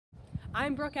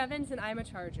I'm Brooke Evans and I'm a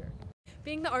Charger.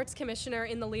 Being the arts commissioner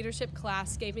in the leadership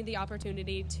class gave me the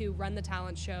opportunity to run the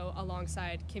talent show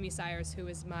alongside Kimmy Sires, who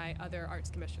is my other arts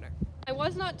commissioner. I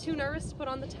was not too nervous to put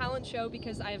on the talent show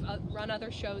because I've run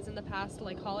other shows in the past,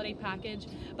 like Holiday Package,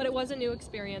 but it was a new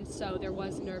experience, so there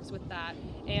was nerves with that.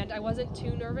 And I wasn't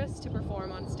too nervous to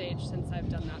perform on stage since I've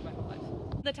done that my whole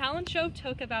life. The talent show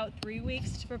took about 3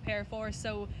 weeks to prepare for,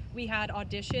 so we had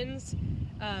auditions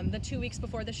the 2 weeks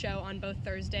before the show on both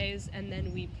Thursdays, and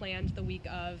then we planned the week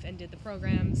of and did the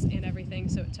programs and everything,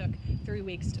 so it took 3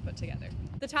 weeks to put together.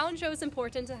 The talent show is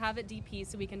important to have at DP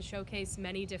so we can showcase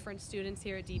many different students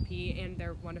here at DP and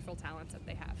their wonderful talents that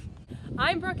they have.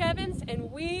 I'm Brooke Evans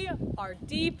and we are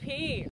DP.